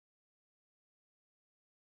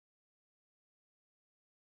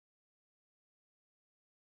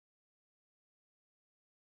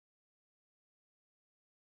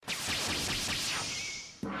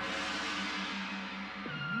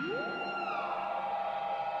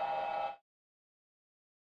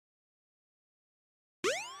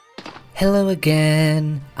Hello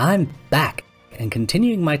again! I'm back and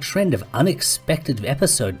continuing my trend of unexpected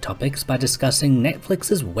episode topics by discussing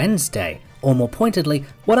Netflix's Wednesday, or more pointedly,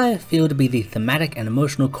 what I feel to be the thematic and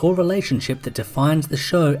emotional core relationship that defines the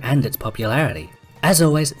show and its popularity. As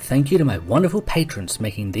always, thank you to my wonderful patrons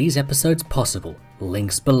making these episodes possible.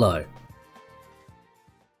 Links below.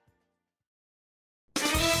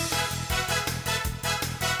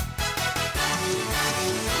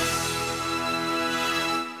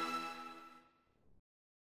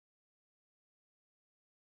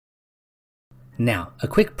 Now, a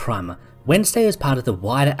quick primer. Wednesday is part of the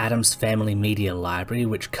wider Addams Family media library,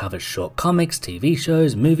 which covers short comics, TV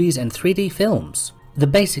shows, movies, and 3D films. The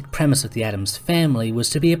basic premise of the Addams Family was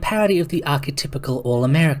to be a parody of the archetypical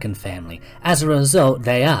all-American family. As a result,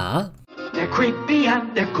 they are... They're creepy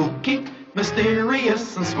and they're kooky,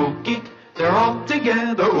 mysterious and spooky. They're all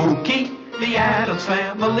together ooky, the Addams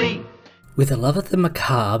Family. With a love of the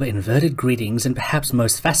macabre, inverted greetings, and perhaps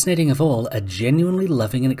most fascinating of all, a genuinely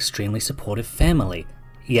loving and extremely supportive family.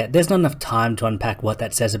 Yet there's not enough time to unpack what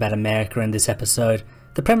that says about America in this episode.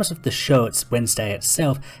 The premise of the show, It's Wednesday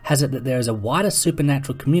itself, has it that there is a wider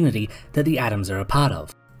supernatural community that the Addams are a part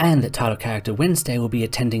of, and that title character Wednesday will be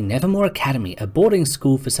attending Nevermore Academy, a boarding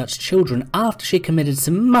school for such children, after she committed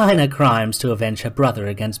some minor crimes to avenge her brother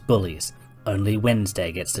against bullies. Only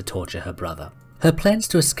Wednesday gets to torture her brother. Her plans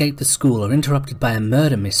to escape the school are interrupted by a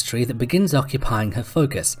murder mystery that begins occupying her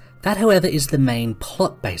focus. That, however, is the main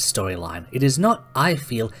plot-based storyline. It is not, I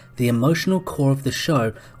feel, the emotional core of the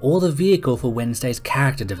show or the vehicle for Wednesday's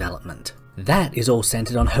character development. That is all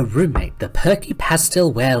centered on her roommate, the perky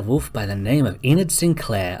pastel werewolf by the name of Enid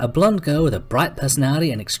Sinclair, a blonde girl with a bright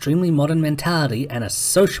personality and extremely modern mentality and a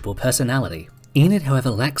sociable personality. Enid, however,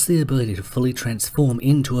 lacks the ability to fully transform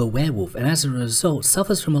into a werewolf, and as a result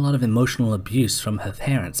suffers from a lot of emotional abuse from her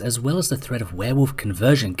parents, as well as the threat of werewolf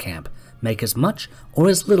conversion camp. Make as much or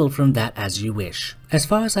as little from that as you wish. As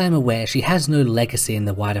far as I am aware, she has no legacy in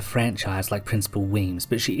the wider franchise like Principal Weems,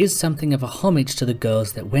 but she is something of a homage to the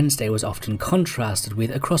girls that Wednesday was often contrasted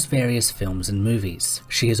with across various films and movies.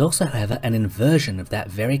 She is also, however, an inversion of that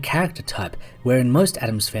very character type, where in most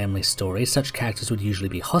Addams Family stories, such characters would usually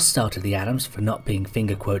be hostile to the Addams for not being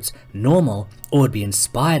finger quotes normal, or would be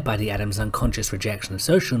inspired by the Addams' unconscious rejection of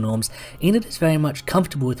social norms. Enid is very much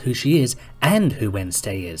comfortable with who she is and who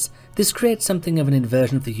Wednesday is. This creates something of an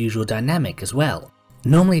inversion of the usual dynamic as well.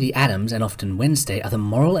 Normally the Addams, and often Wednesday, are the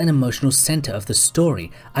moral and emotional centre of the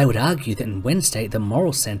story. I would argue that in Wednesday the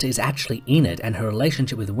moral centre is actually Enid, and her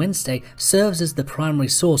relationship with Wednesday serves as the primary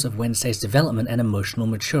source of Wednesday's development and emotional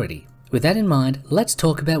maturity. With that in mind, let's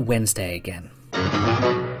talk about Wednesday again.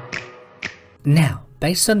 Now,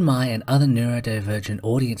 based on my and other neurodivergent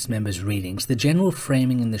audience members' readings, the general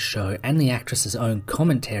framing in the show, and the actress's own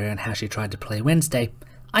commentary on how she tried to play Wednesday,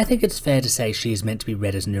 I think it's fair to say she is meant to be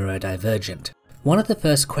read as neurodivergent. One of the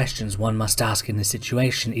first questions one must ask in this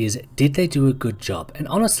situation is, did they do a good job? And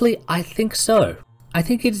honestly, I think so. I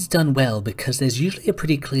think it is done well because there's usually a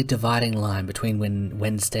pretty clear dividing line between when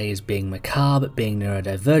Wednesday is being macabre, being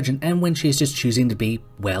neurodivergent, and when she's just choosing to be,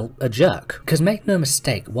 well, a jerk. Because make no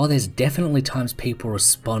mistake, while there's definitely times people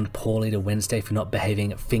respond poorly to Wednesday for not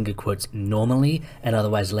behaving finger quotes normally and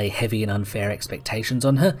otherwise lay heavy and unfair expectations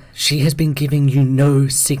on her, she has been giving you no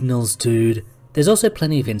signals, dude. There's also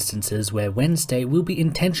plenty of instances where Wednesday will be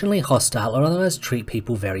intentionally hostile or otherwise treat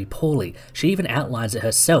people very poorly. She even outlines it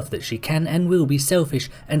herself that she can and will be selfish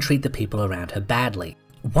and treat the people around her badly.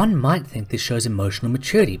 One might think this shows emotional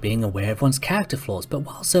maturity, being aware of one's character flaws, but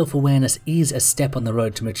while self-awareness is a step on the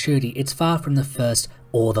road to maturity, it's far from the first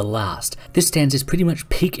or the last. This stance is pretty much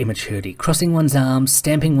peak immaturity, crossing one's arms,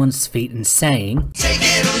 stamping one's feet and saying, "Take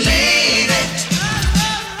it or leave it.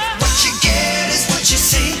 What you get is what you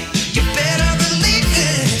see. You better believe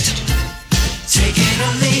it. Take it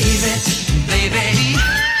or leave it, baby.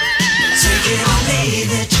 Take it or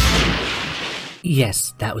leave it."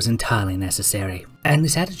 Yes, that was entirely necessary. And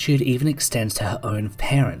this attitude even extends to her own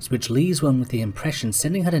parents, which leaves one with the impression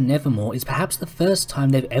sending her to Nevermore is perhaps the first time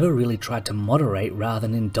they've ever really tried to moderate rather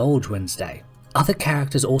than indulge Wednesday. Other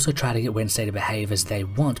characters also try to get Wednesday to behave as they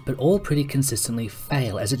want, but all pretty consistently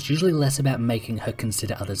fail, as it's usually less about making her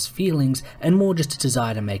consider others' feelings and more just a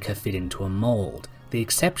desire to make her fit into a mold. The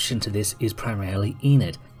exception to this is primarily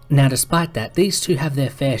Enid. Now despite that, these two have their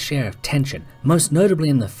fair share of tension, most notably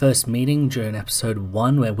in the first meeting during episode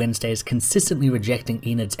 1 where Wednesday is consistently rejecting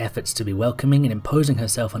Enid's efforts to be welcoming and imposing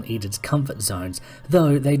herself on Enid's comfort zones,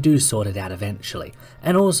 though they do sort it out eventually,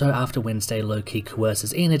 and also after Wednesday low-key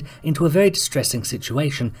coerces Enid into a very distressing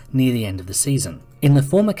situation near the end of the season. In the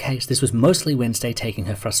former case, this was mostly Wednesday taking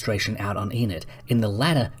her frustration out on Enid. In the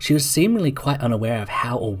latter, she was seemingly quite unaware of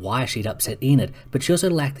how or why she'd upset Enid, but she also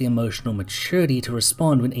lacked the emotional maturity to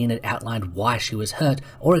respond when Enid outlined why she was hurt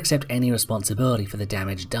or accept any responsibility for the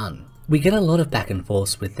damage done. We get a lot of back and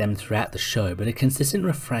forths with them throughout the show, but a consistent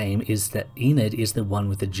refrain is that Enid is the one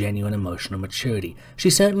with the genuine emotional maturity. She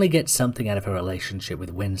certainly gets something out of her relationship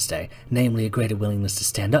with Wednesday, namely a greater willingness to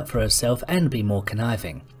stand up for herself and be more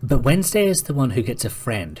conniving. But Wednesday is the one who gets a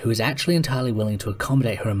friend who is actually entirely willing to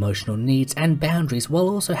accommodate her emotional needs and boundaries while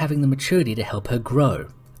also having the maturity to help her grow.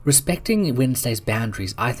 Respecting Wednesday's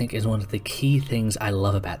boundaries, I think, is one of the key things I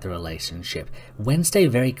love about the relationship. Wednesday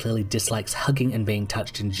very clearly dislikes hugging and being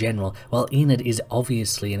touched in general, while Enid is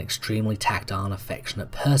obviously an extremely tactile and affectionate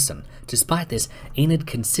person. Despite this, Enid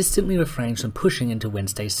consistently refrains from pushing into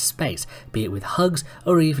Wednesday's space, be it with hugs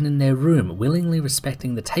or even in their room, willingly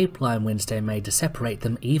respecting the tape line Wednesday made to separate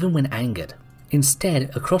them even when angered.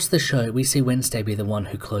 Instead, across the show, we see Wednesday be the one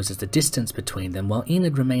who closes the distance between them, while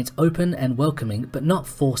Enid remains open and welcoming, but not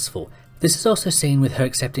forceful. This is also seen with her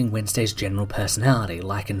accepting Wednesday's general personality,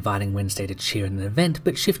 like inviting Wednesday to cheer in an event,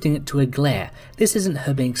 but shifting it to a glare. This isn't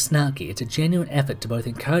her being snarky, it's a genuine effort to both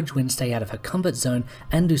encourage Wednesday out of her comfort zone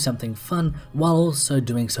and do something fun, while also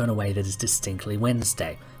doing so in a way that is distinctly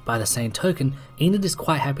Wednesday. By the same token, Enid is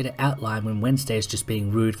quite happy to outline when Wednesday is just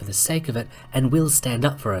being rude for the sake of it and will stand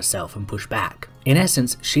up for herself and push back. In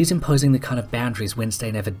essence, she's imposing the kind of boundaries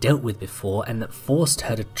Wednesday never dealt with before and that forced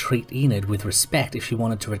her to treat Enid with respect if she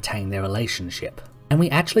wanted to retain their relationship. And we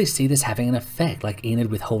actually see this having an effect, like Enid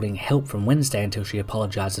withholding help from Wednesday until she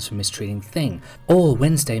apologizes for mistreating Thing, or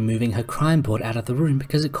Wednesday moving her crime board out of the room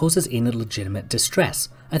because it causes Enid legitimate distress.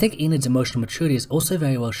 I think Enid's emotional maturity is also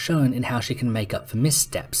very well shown in how she can make up for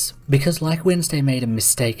missteps. Because like Wednesday made a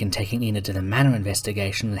mistake in taking Enid to the Manor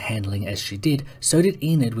investigation and handling as she did, so did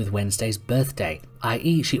Enid with Wednesday's birthday,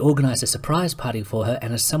 i.e. she organised a surprise party for her,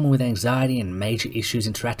 and as someone with anxiety and major issues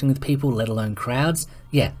interacting with people, let alone crowds,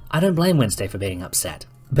 yeah, I don't blame Wednesday for being upset.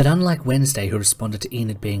 But unlike Wednesday, who responded to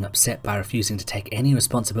Enid being upset by refusing to take any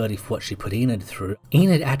responsibility for what she put Enid through,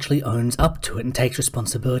 Enid actually owns up to it and takes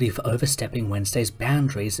responsibility for overstepping Wednesday's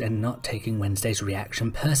boundaries and not taking Wednesday's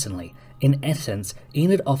reaction personally. In essence,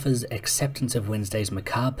 Enid offers acceptance of Wednesday's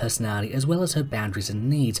macabre personality as well as her boundaries and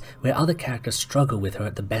needs, where other characters struggle with her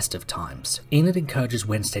at the best of times. Enid encourages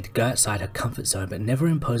Wednesday to go outside her comfort zone but never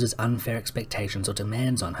imposes unfair expectations or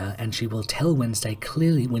demands on her, and she will tell Wednesday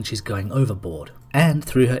clearly when she's going overboard. And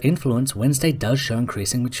through her influence, Wednesday does show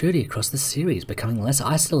increasing maturity across the series, becoming less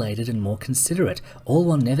isolated and more considerate, all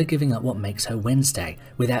while never giving up what makes her Wednesday,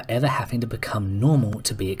 without ever having to become normal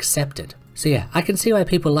to be accepted. So yeah, I can see why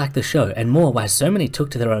people like the show, and more why so many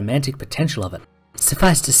took to the romantic potential of it.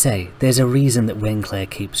 Suffice to say, there's a reason that Wenclair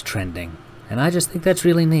keeps trending, and I just think that's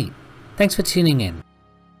really neat. Thanks for tuning in.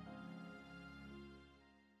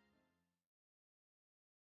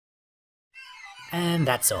 And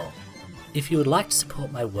that's all. If you would like to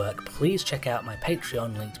support my work, please check out my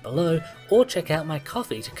Patreon linked below, or check out my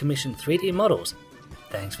Ko-fi to commission 3D models.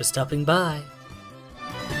 Thanks for stopping by.